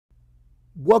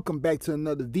Welcome back to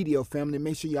another video, family.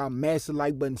 Make sure y'all mash the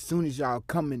like button as soon as y'all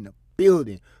come in the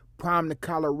building. Prime to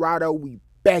Colorado, we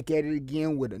back at it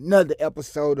again with another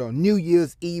episode on New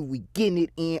Year's Eve. We getting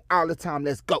it in all the time.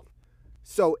 Let's go.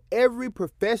 So every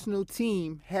professional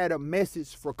team had a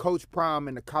message for Coach Prime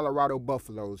and the Colorado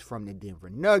Buffaloes, from the Denver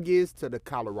Nuggets to the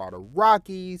Colorado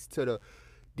Rockies to the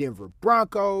Denver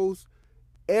Broncos.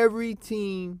 Every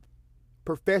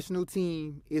professional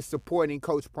team is supporting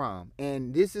Coach Prime.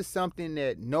 And this is something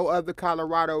that no other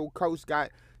Colorado coach got.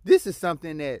 This is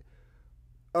something that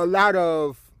a lot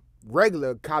of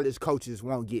regular college coaches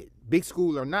won't get. Big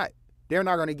school or not, they're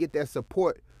not going to get that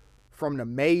support from the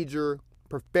major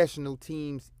professional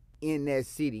teams in that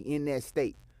city, in that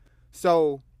state.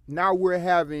 So now we're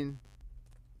having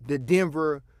the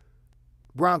Denver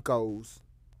Broncos.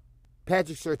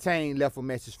 Patrick Surtain left a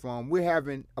message for them. We're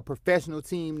having a professional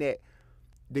team that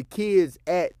the kids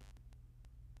at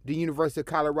the University of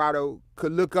Colorado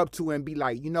could look up to and be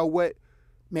like, you know what,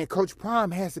 man, Coach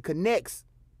Prime has to connect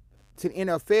to the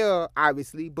NFL,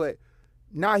 obviously, but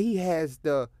now he has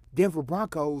the Denver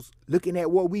Broncos looking at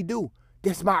what we do.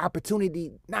 That's my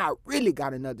opportunity. Now I really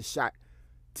got another shot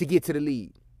to get to the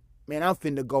league. Man, I'm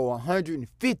finna go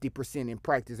 150% in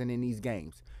practice and in these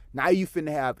games. Now you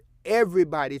finna have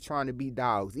everybody trying to be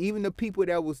dogs. Even the people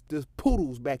that was the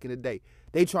poodles back in the day,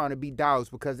 they trying to be dogs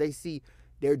because they see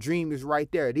their dream is right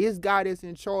there. This guy that's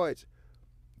in charge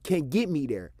can get me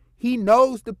there. He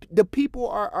knows the people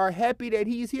are happy that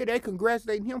he's here. They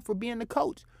congratulating him for being the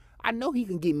coach. I know he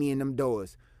can get me in them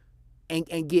doors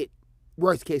and get,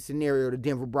 worst case scenario, the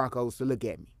Denver Broncos to look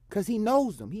at me, because he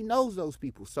knows them. He knows those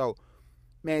people. So,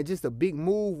 man, just a big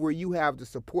move where you have the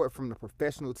support from the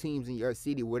professional teams in your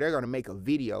city where they're going to make a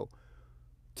video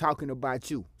talking about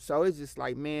you. So it's just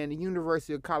like, man, the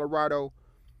University of Colorado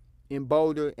in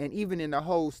Boulder and even in the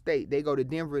whole state, they go to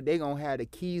Denver, they going to have the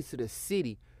keys to the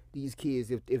city, these kids,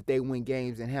 if they win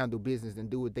games and handle business and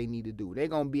do what they need to do. They're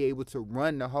going to be able to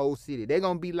run the whole city. They're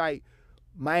going to be like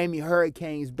Miami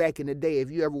Hurricanes back in the day. If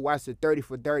you ever watched the 30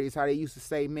 for 30s, how they used to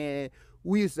say, man,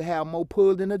 we used to have more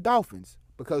pull than the Dolphins,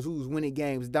 because we was winning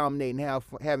games, dominating,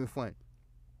 having fun.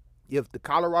 If the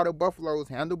Colorado Buffaloes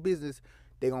handle business,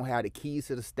 they're going to have the keys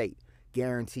to the state,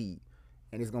 guaranteed.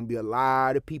 And it's going to be a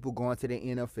lot of people going to the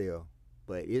NFL.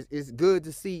 But it's good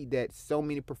to see that so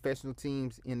many professional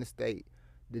teams in the state,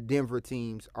 the Denver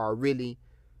teams, are really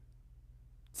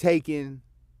taking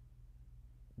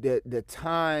the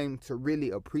time to really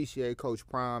appreciate Coach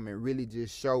Prime and really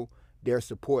just show their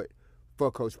support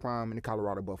for Coach Prime and the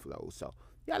Colorado Buffaloes. So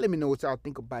y'all let me know what y'all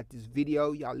think about this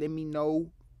video. Y'all let me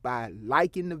know by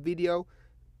liking the video,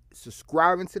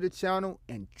 subscribing to the channel,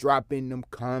 and dropping them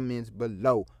comments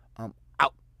below.